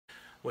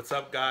What's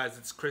up, guys?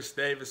 It's Chris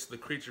Davis, the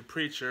Creature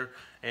Preacher,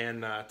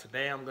 and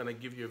today I'm going to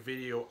give you a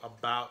video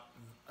about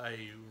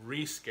a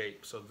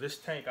Rescape. So this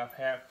tank I've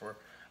had for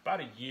about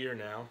a year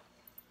now,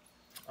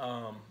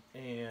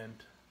 and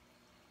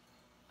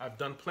I've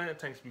done planted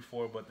tanks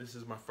before, but this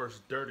is my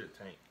first dirted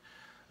tank.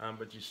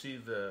 But you see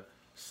the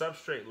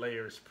substrate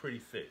layer is pretty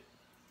thick.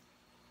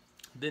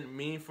 Didn't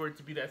mean for it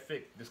to be that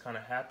thick, just kind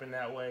of happened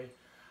that way.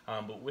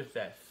 But with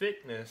that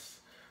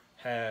thickness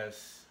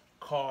has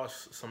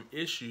caused some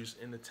issues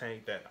in the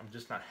tank that I'm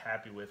just not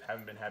happy with,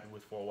 haven't been happy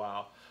with for a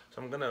while. So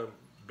I'm gonna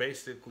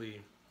basically,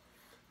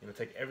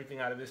 take everything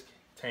out of this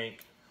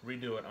tank,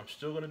 redo it. I'm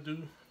still gonna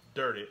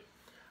dirt it,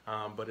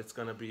 but it's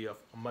gonna be a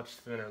much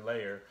thinner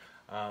layer.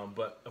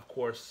 But of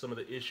course, some of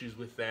the issues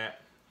with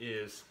that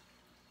is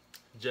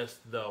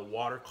just the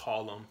water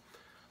column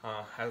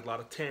has a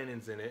lot of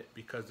tannins in it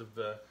because of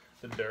the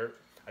dirt.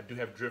 I do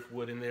have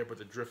driftwood in there, but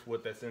the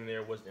driftwood that's in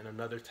there was in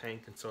another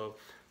tank, and so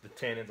the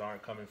tannins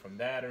aren't coming from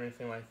that or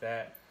anything like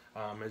that.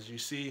 As you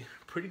see,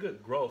 pretty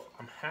good growth.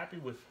 I'm happy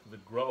with the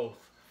growth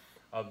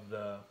of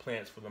the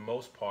plants for the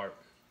most part.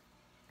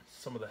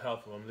 Some of the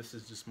health of them. This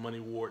is just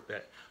moneywort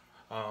that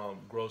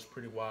grows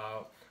pretty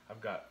wild.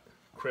 I've got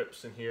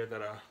crypts in here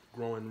that are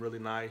growing really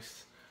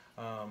nice.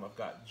 I've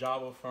got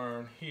Java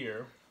fern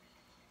here.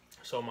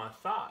 So my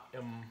thought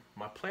and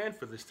my plan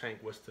for this tank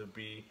was to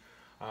be,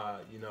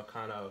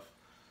 kind of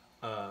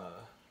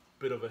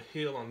bit of a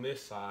hill on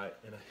this side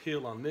and a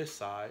hill on this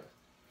side.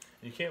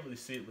 And you can't really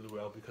see it really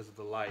well because of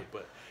the light,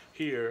 but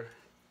here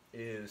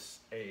is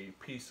a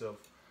piece of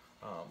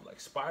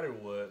like spider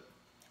wood,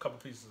 a couple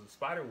pieces of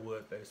spider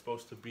wood that is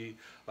supposed to be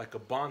like a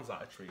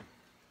bonsai tree,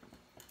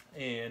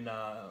 and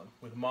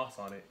with moss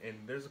on it. And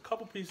there's a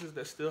couple pieces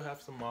that still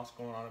have some moss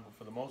going on it, but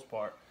for the most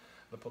part,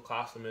 the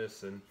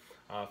Pleco and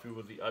a few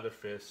of the other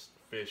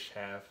fish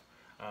have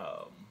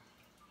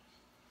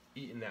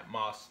eaten that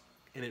moss,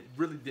 and it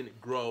really didn't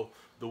grow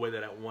the way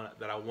that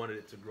I wanted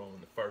it to grow in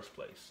the first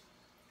place.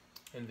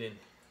 And then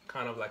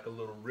kind of like a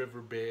little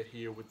riverbed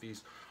here with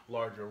these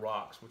larger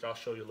rocks, which I'll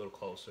show you a little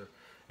closer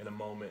in a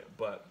moment.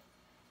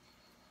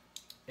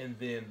 And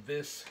then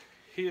this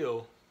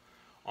hill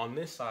on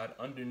this side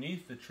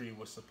underneath the tree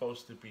was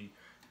supposed to be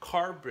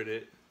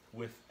carpeted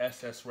with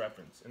SS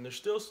repens, and there's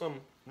still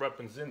some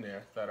repens in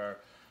there that are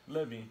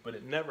living, but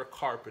it never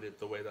carpeted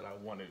the way that I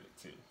wanted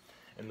it to.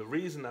 And the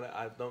reason that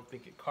I don't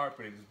think it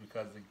carpeted is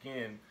because,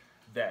 again,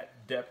 that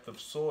depth of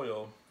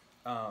soil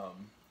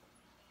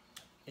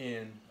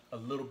and a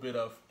little bit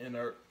of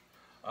inert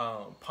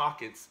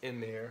pockets in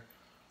there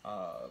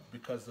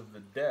because of the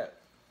depth,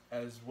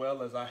 as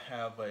well as I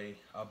have a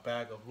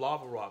bag of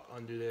lava rock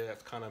under there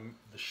that's kind of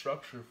the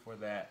structure for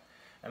that.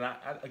 And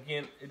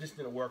again, it just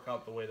didn't work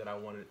out the way that I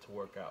wanted it to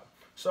work out.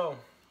 So,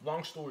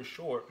 long story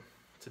short,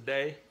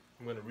 today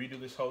I'm going to redo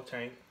this whole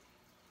tank,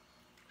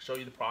 show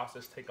you the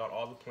process, take out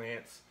all the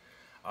plants.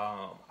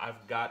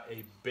 I've got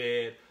a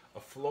bed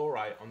of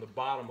fluorite on the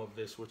bottom of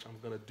this, which I'm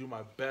going to do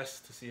my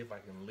best to see if I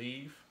can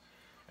leave.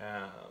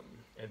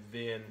 And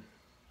then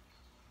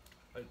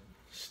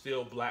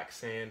still black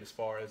sand as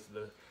far as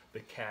the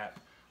cap.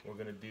 We're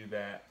going to do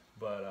that,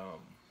 but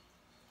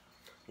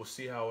we'll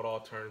see how it all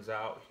turns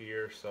out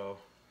here. So,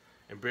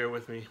 and bear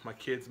with me, my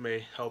kids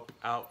may help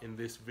out in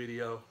this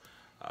video.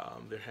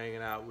 They're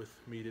hanging out with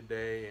me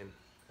today, and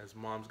as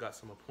mom's got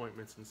some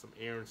appointments and some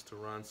errands to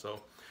run.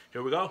 So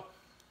here we go.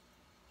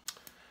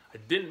 I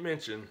didn't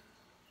mention,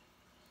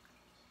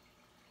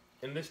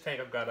 in this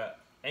tank I've got an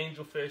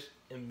angelfish,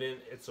 and then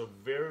it's a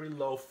very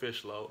low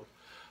fish load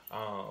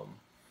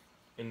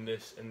in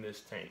this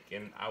tank.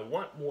 And I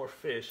want more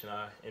fish,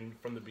 and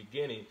from the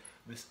beginning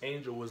this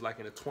angel was like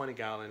in a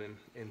 20-gallon,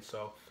 and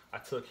so I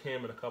took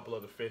him and a couple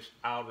other fish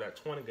out of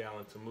that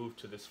 20-gallon to move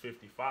to this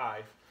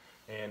 55,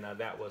 and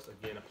that was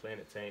again a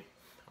planted tank,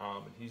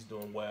 and he's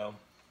doing well,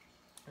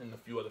 and a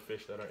few other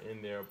fish that are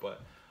in there. But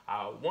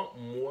I want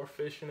more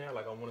fish in there.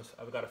 Like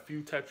I've got a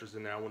few tetras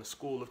in there. I want a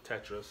school of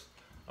tetras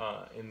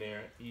in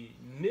there.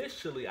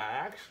 Initially, I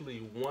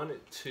actually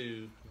wanted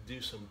to do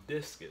some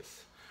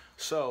discus.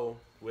 So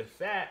with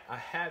that, I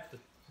had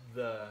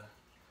the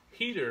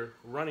heater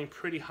running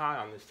pretty high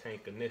on this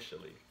tank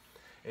initially.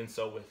 And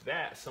so with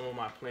that, some of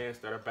my plants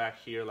that are back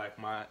here, like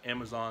my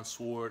Amazon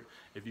sword,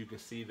 if you can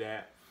see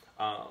that,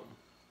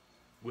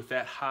 with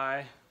that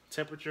high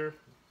temperature,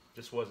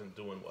 just wasn't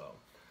doing well.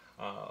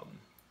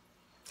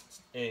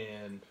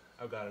 And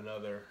I've got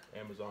another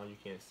Amazon, you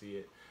can't see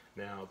it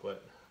now,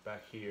 but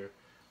back here,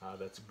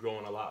 that's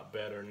growing a lot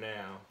better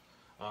now.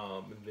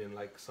 And then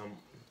like some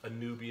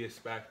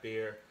Anubias back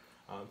there,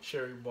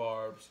 cherry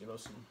barbs,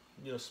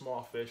 some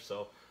small fish.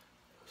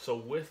 So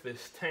with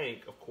this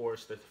tank, of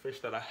course, the fish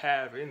that I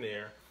have in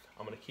there,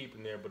 I'm gonna keep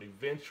in there. But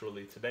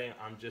eventually, today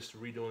I'm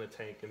just redoing the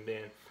tank, and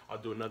then I'll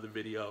do another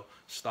video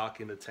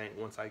stocking the tank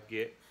once I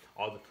get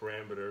all the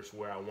parameters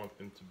where I want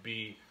them to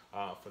be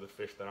for the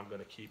fish that I'm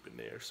gonna keep in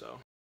there. So.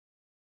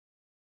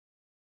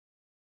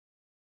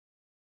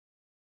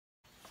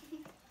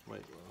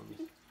 Wait,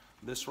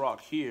 this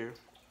rock here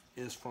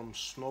is from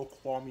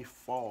Snoqualmie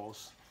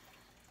Falls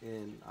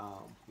in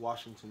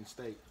Washington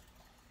State.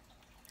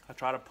 I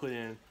try to put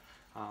in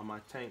my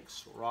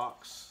tanks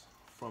rocks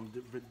from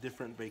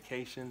different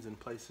vacations and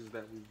places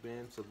that we've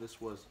been. So this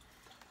was,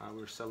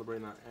 we were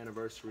celebrating our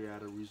anniversary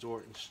at a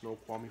resort in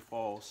Snoqualmie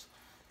Falls,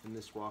 and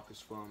this rock is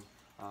from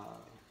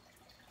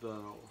the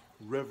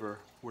river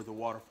where the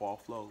waterfall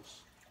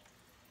flows.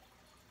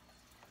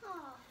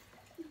 Oh,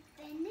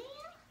 been there?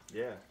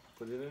 Yeah,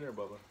 put it in there,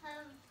 Bubba.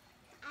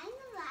 I know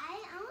that.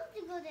 I want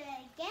to go there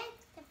again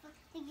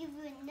to give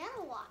you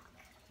another walk.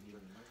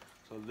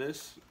 So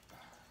this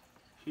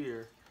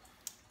here,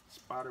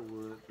 spider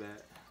wood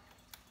that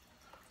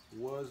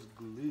was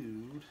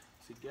glued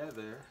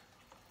together,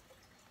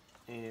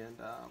 and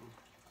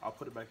I'll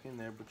put it back in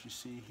there, but you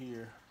see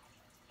here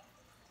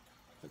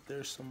that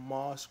there's some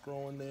moss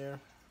growing there.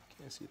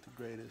 Can't see it the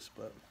greatest,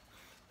 but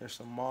there's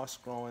some moss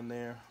growing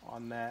there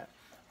on that.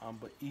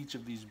 But each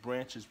of these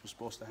branches was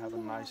supposed to have a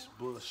nice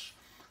bush,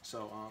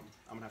 so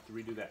I'm gonna have to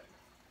redo that.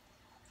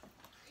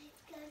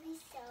 It's gonna be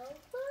so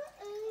fun.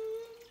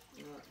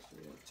 Alright, so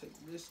we're gonna take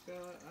this guy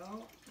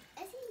out.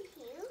 Isn't it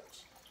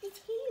huge? It's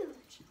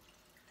huge.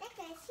 That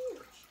guy's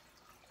huge.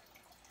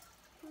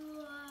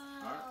 Wow.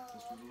 Alright,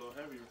 this one's a little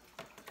heavier.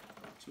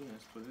 Two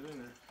hands, put it in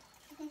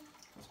there.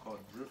 That's called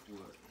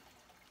driftwood.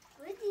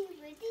 Where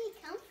did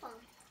it come from?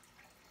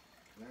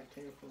 That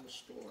came from the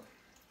store.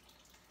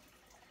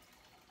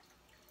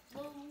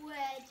 Well, where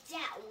did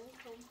that one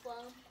come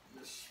from?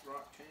 This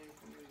rock came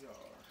from the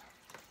yard.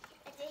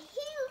 It's a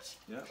huge,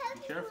 Yeah, heavy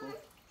be careful. one.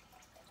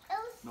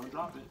 Don't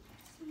drop it.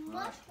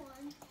 Smart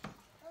one.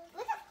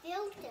 What's a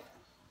filter?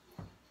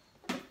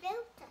 What's a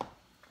filter?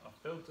 A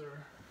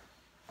filter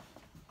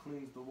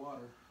cleans the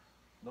water.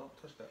 Don't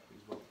touch that,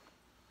 please, Bo.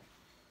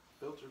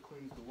 Filter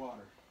cleans the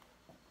water.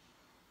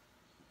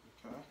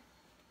 Okay.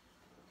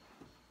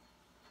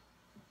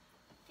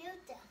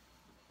 Filter.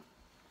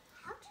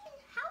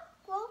 How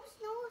grows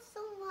snow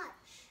so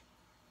much?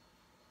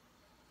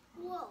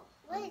 Whoa,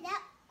 where did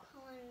that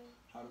come from?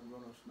 How do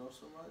grown-ups know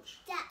so much?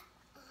 That,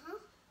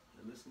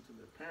 They listen to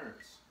their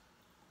parents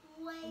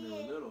Where when they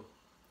were little,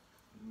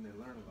 and they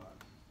learn a lot.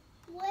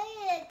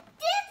 Where did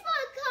this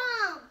one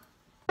come?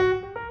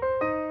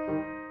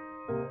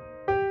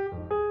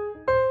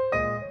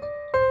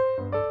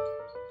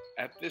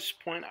 At this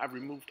point, I've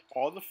removed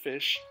all the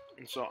fish,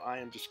 and so I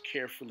am just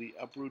carefully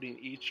uprooting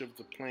each of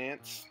the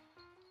plants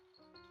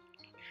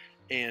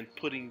and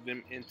putting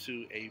them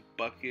into a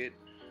bucket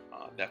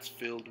that's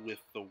filled with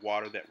the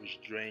water that was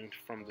drained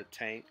from the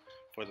tank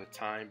for the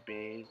time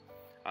being.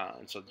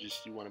 And so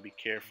just you want to be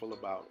careful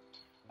about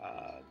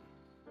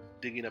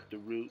digging up the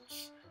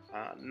roots,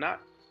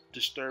 not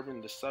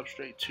disturbing the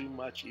substrate too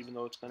much, even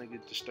though it's going to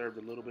get disturbed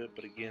a little bit,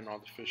 but again, all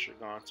the fish are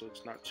gone, so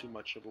it's not too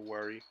much of a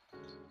worry.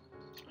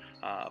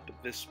 But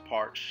this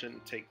part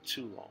shouldn't take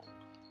too long.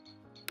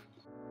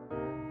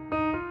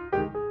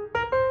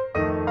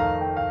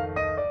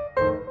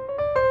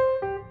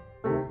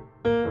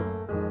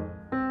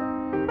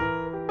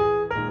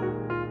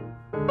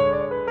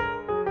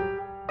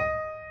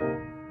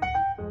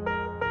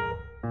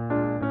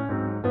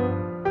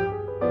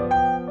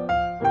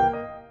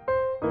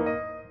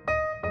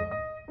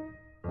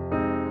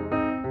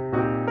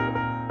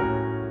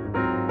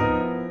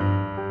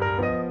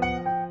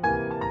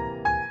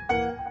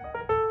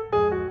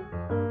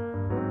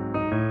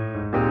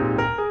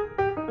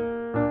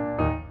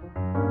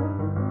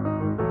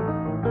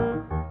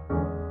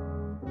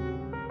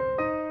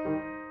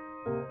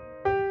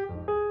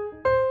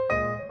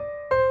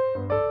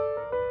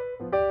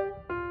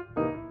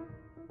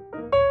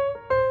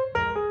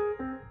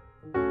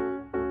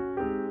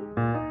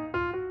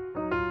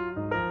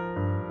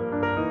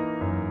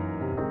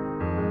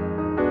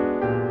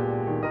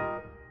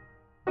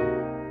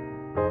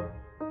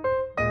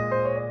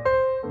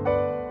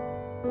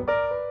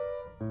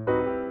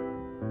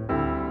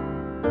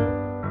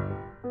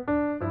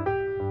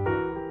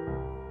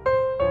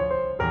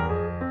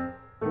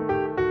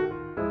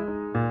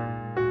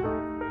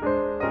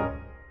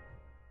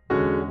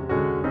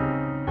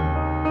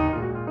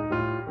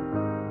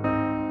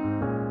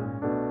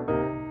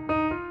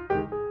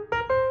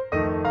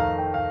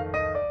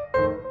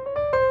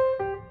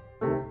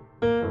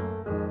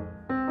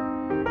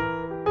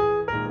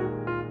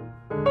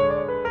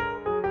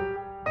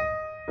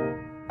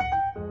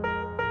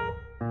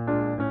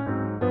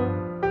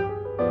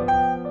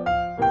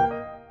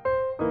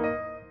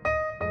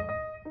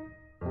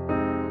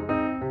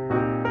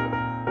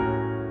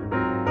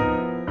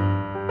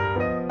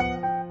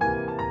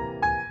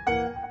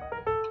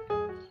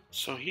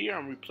 So here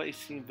I'm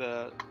replacing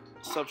the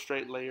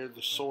substrate layer,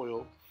 the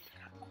soil.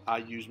 I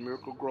use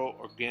Miracle-Gro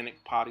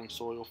organic potting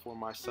soil for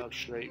my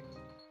substrate.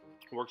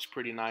 Works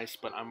pretty nice,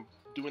 but I'm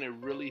doing a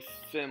really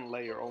thin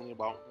layer, only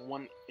about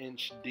 1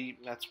 inch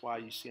deep. That's why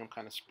you see I'm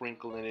kind of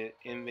sprinkling it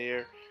in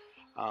there.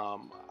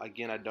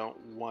 Again, I don't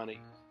want it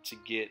to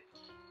get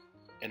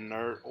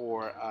inert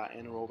or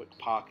anaerobic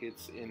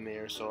pockets in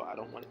there, so I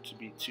don't want it to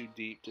be too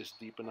deep, just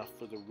deep enough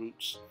for the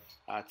roots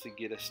to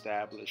get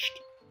established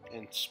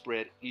and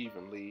spread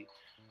evenly.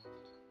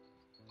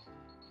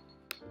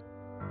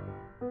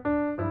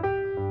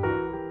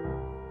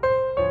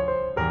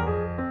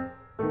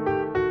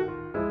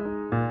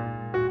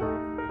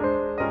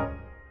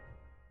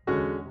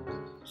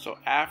 So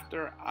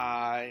after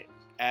I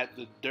add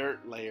the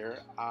dirt layer,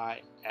 I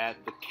add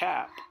the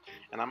cap,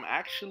 and I'm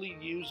actually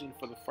using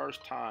for the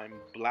first time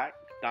black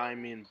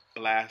diamond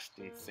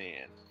blasting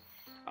sand.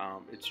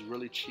 It's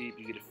really cheap.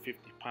 You get a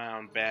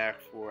 50-pound bag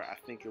for, I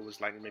think it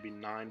was like maybe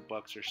 $9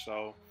 or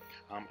so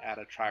at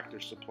a Tractor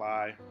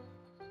Supply.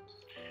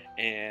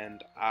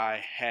 And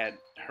I had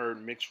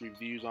heard mixed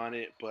reviews on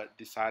it, but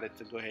decided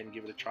to go ahead and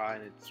give it a try,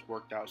 and it's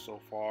worked out so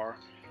far.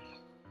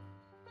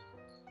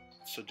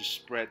 So just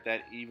spread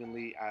that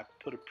evenly. I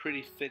put a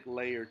pretty thick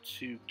layer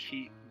to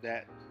keep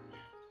that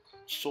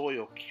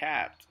soil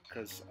capped,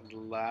 because the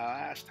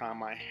last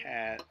time I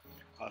had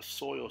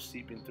soil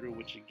seeping through,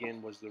 which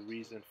again was the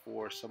reason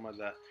for some of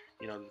the,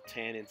 the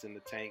tannins in the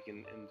tank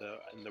and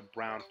the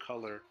brown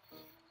color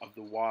of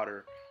the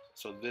water.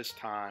 So this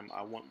time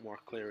I want more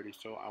clarity,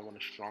 so I want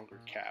a stronger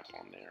cap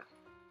on there.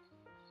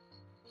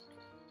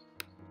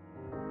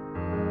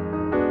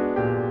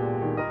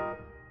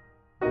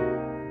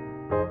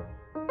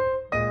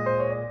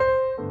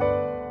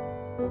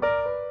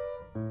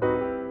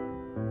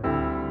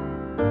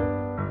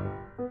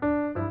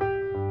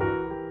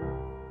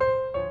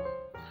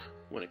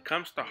 When it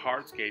comes to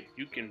hardscape,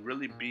 you can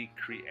really be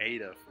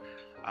creative.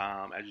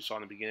 As you saw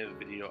in the beginning of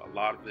the video, a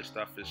lot of this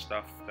stuff is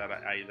stuff that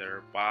I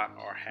either bought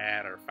or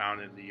had or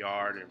found in the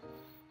yard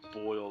and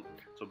boiled.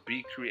 So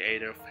be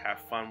creative, have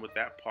fun with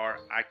that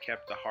part. I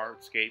kept the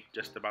hardscape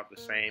just about the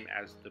same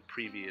as the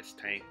previous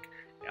tank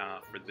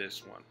for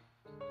this one.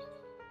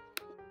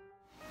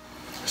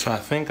 So I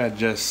think I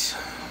just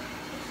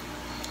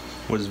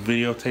was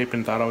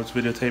videotaping, thought I was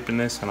videotaping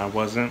this, and I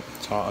wasn't.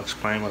 So I'll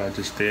explain what I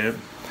just did.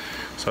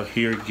 So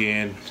here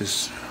again,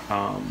 just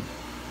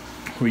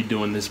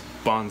redoing this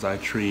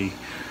bonsai tree,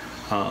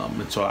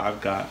 and so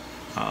I've got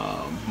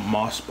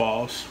moss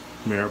balls,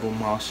 marble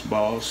moss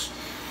balls,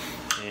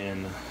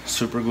 and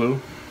super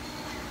glue,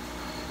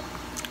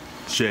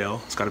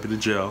 gel. It's got to be the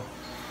gel,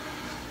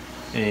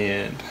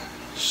 and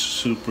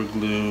super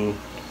glue.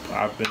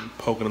 I've been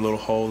poking a little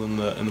hole in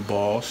the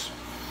balls.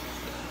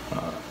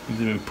 I've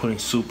been putting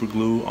super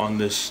glue on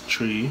this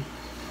tree,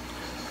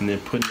 and then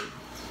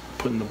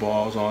putting the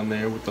balls on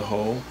there with the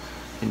hole,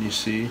 and you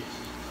see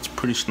it's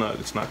pretty snug.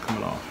 It's not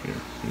coming off here.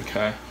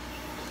 Okay,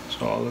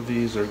 so all of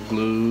these are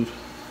glued.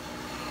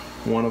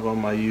 One of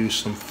them I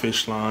used some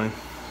fish line.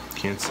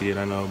 Can't see it,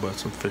 I know, but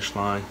some fish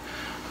line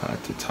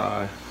to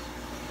tie,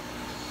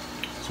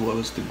 as well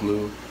as the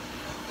glue.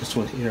 This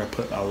one here I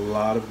put a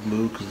lot of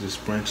glue because this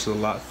branch is a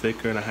lot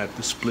thicker, and I had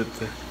to split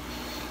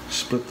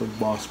the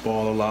moss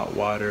ball a lot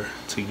wider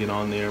to get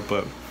on there.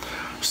 But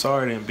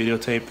sorry I didn't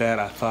videotape that.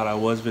 I thought I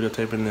was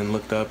videotaping and then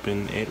looked up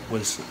and it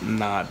was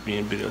not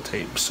being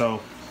videotaped.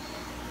 So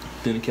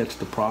didn't catch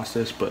the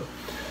process, but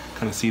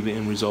kind of see the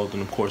end result,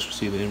 and of course we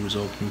see the end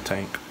result in the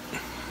tank.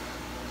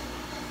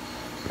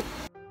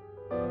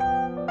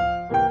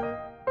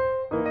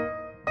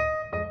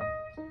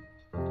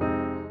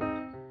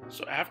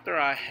 So after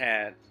I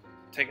had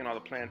taken all the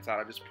plants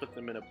out, I just put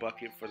them in a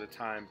bucket for the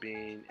time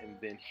being, and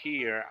then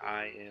here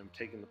I am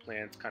taking the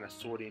plants, kind of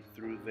sorting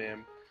through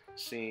them,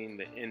 seeing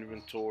the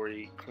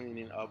inventory,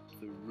 cleaning up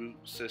the root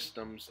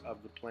systems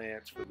of the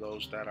plants for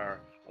those that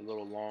are a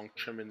little long,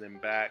 trimming them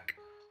back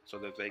so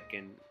that they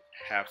can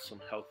have some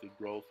healthy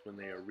growth when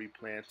they are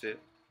replanted.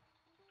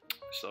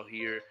 So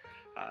here,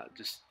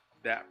 just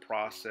that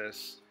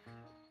process,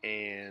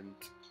 and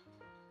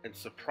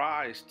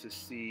surprised to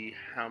see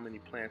how many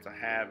plants I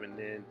have, and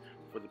then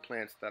for the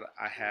plants that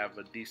I have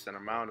a decent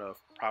amount of,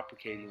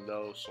 propagating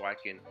those so I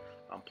can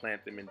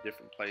plant them in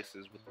different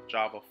places. With the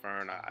Java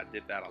fern, I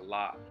did that a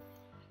lot.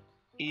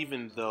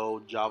 Even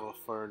though Java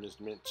fern is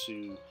meant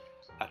to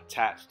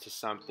attach to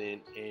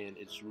something and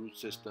its root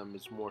system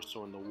is more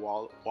so in the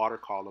water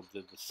column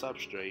than the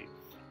substrate,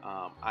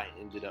 I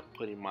ended up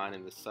putting mine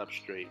in the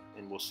substrate,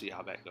 and we'll see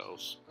how that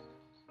goes.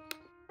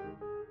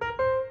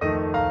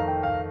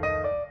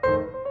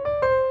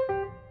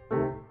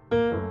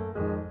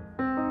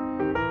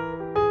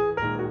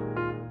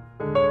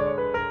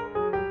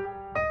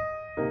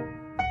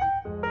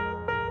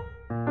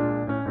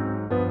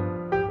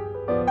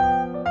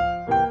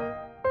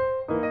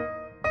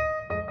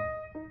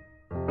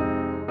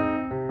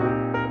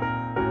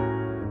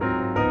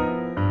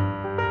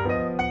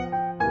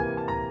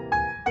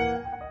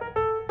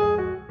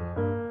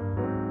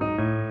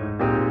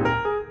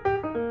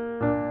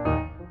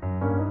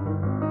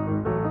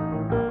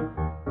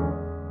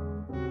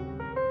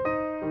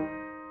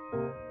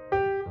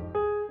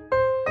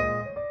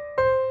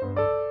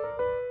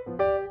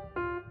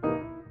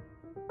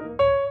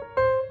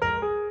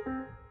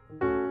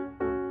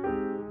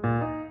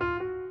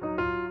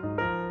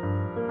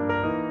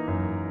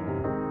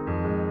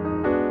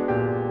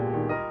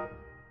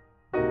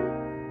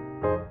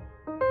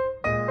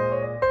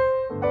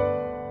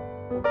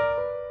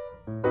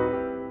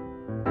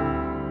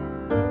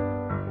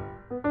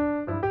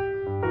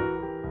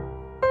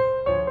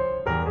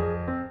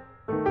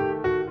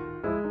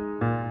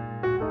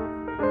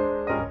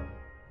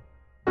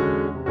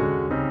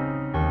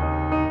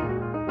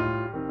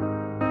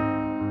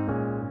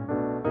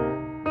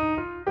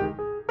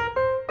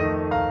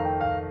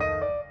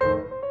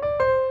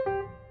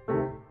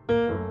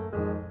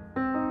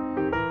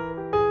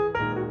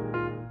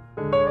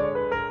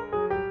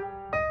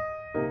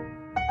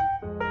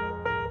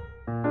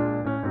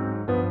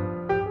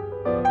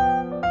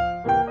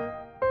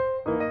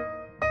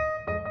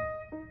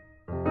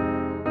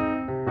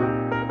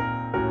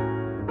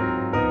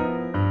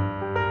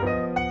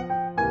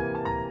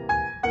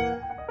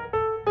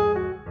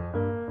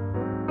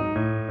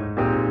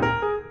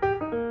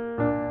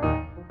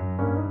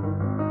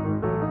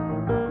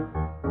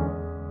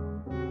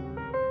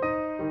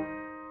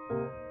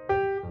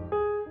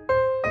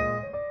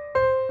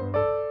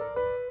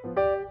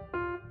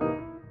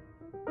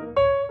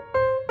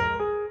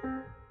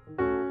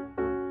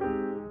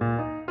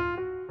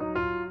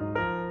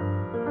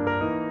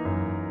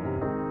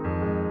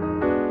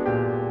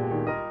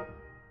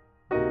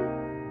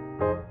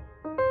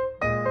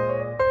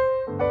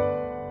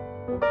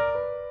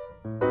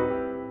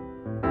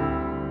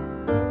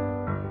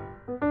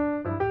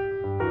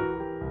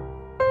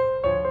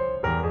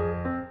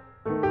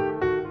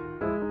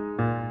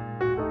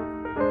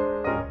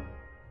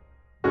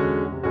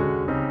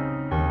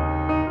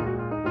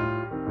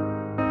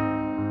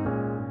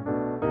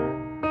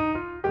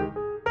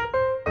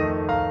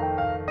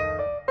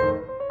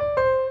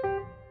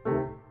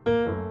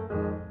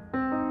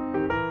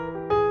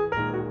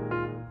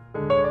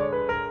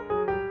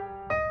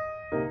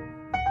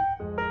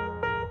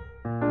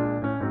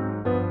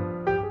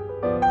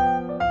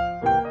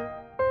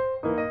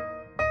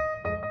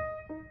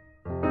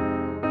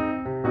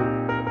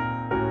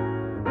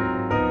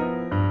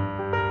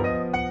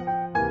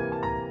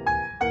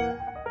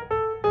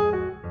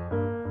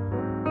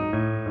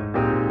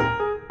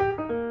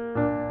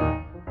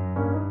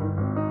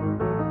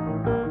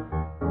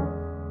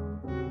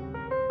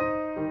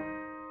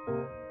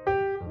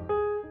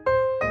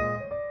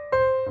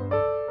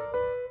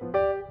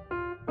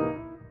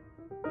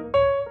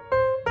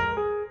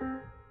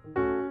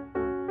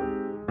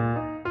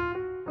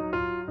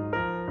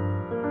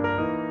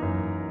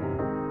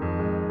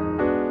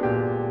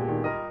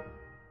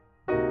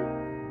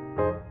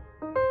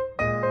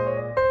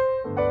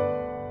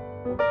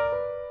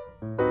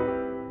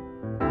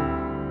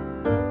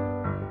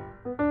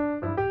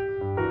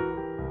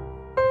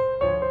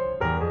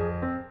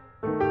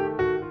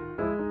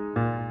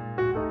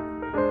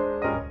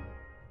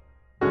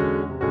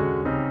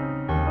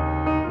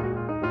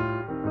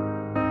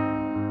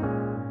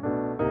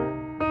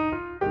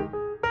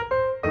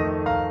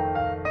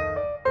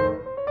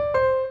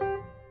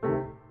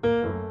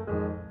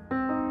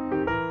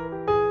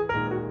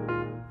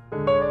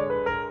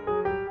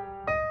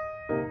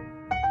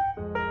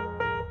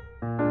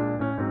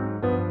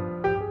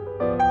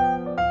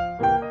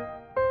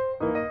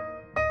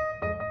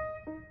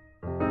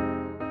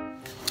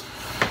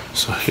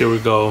 So here we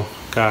go,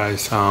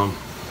 guys.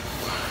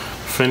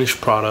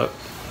 Finished product.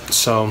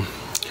 So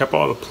kept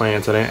all the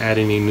plants. I didn't add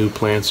any new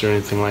plants or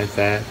anything like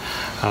that.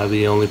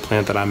 The only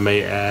plant that I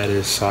may add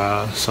is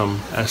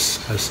some S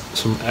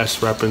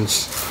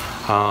repens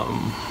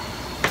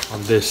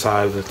on this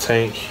side of the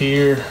tank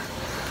here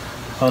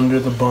under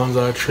the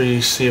bonsai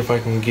tree. See if I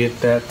can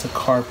get that to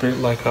carpet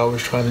like I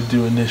was trying to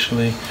do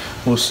initially.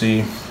 We'll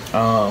see.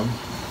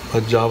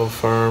 A Java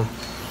fern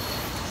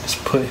is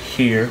put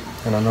here,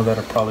 and I know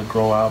that'll probably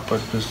grow out,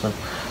 but just a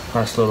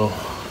nice little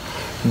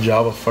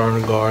Java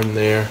fern garden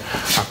there.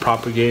 I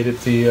propagated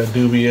the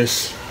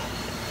dubious,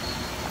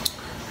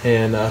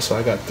 and so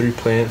I got 3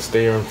 plants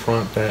there in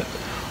front that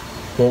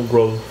won't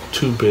grow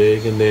too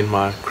big, and then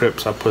my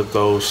crypts, I put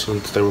those,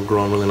 since they were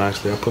growing really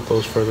nicely, I put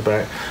those further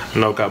back. I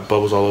know I've got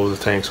bubbles all over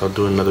the tank, so I'll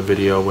do another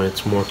video when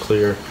it's more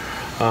clear.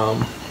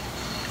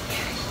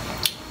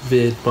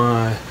 Vid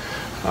my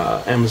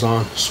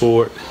Amazon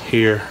sword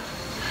here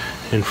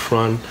in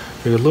front.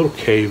 There's a little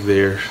cave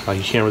there, like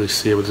you can't really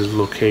see it, but there's a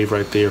little cave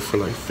right there for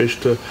like fish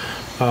to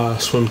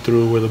swim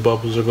through where the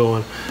bubbles are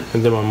going.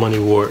 And then my money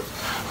wort,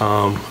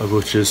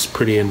 which is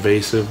pretty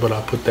invasive, but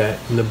I put that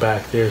in the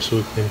back there so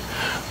it can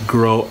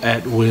grow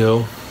at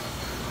will.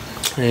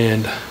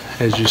 And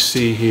as you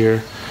see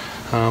here,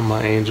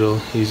 my angel,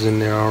 he's in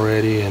there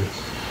already, and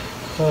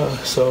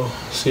so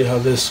see how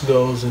this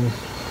goes and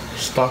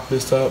stock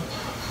this up.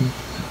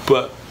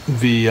 But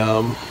the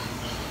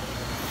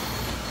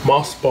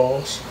moss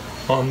balls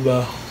on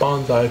the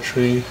bonsai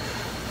tree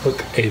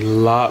look a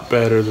lot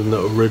better than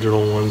the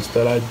original ones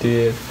that I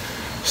did.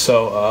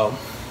 So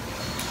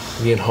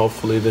again,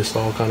 hopefully this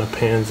all kind of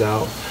pans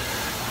out.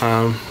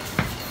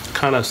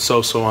 Kind of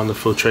so-so on the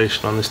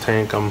filtration on this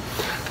tank.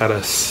 Got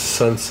a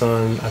Sun,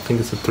 I think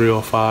it's a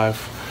 305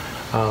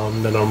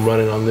 that I'm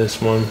running on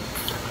this one.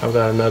 I've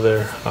got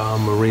another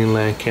Marine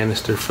Land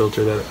canister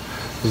filter that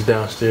is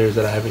downstairs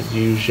that I haven't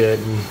used yet,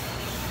 and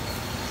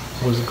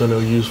was gonna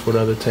use for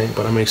another tank,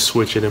 but I may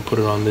switch it and put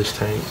it on this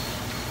tank.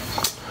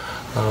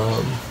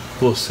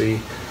 We'll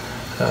see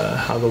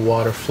how the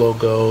water flow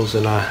goes,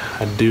 and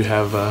I do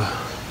have a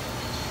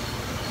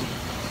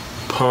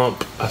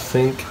pump. I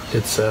think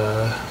it's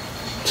a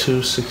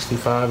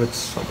 265. It's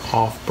some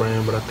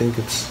off-brand, but I think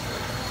it's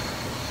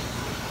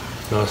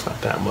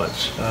not that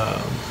much.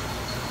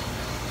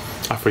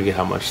 I forget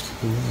how much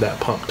that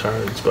pump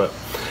turns, but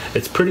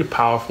it's pretty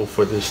powerful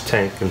for this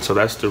tank, and so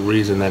that's the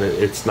reason that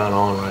it's not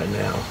on right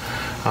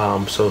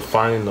now. So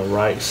finding the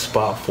right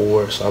spot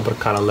for it, so I'm gonna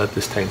kind of let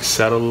this tank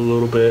settle a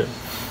little bit,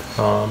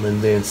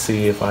 and then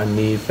see if I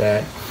need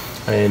that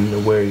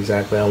and where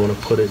exactly I want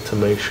to put it to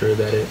make sure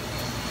that it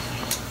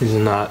is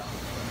not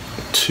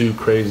too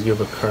crazy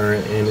of a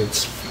current and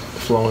it's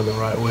flowing the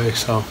right way.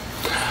 So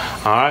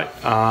all right,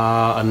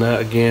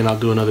 again, I'll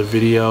do another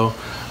video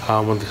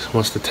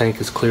once the tank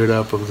is cleared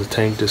up of the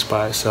tank just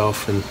by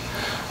itself, and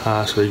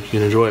so you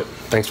can enjoy it.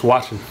 Thanks for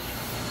watching.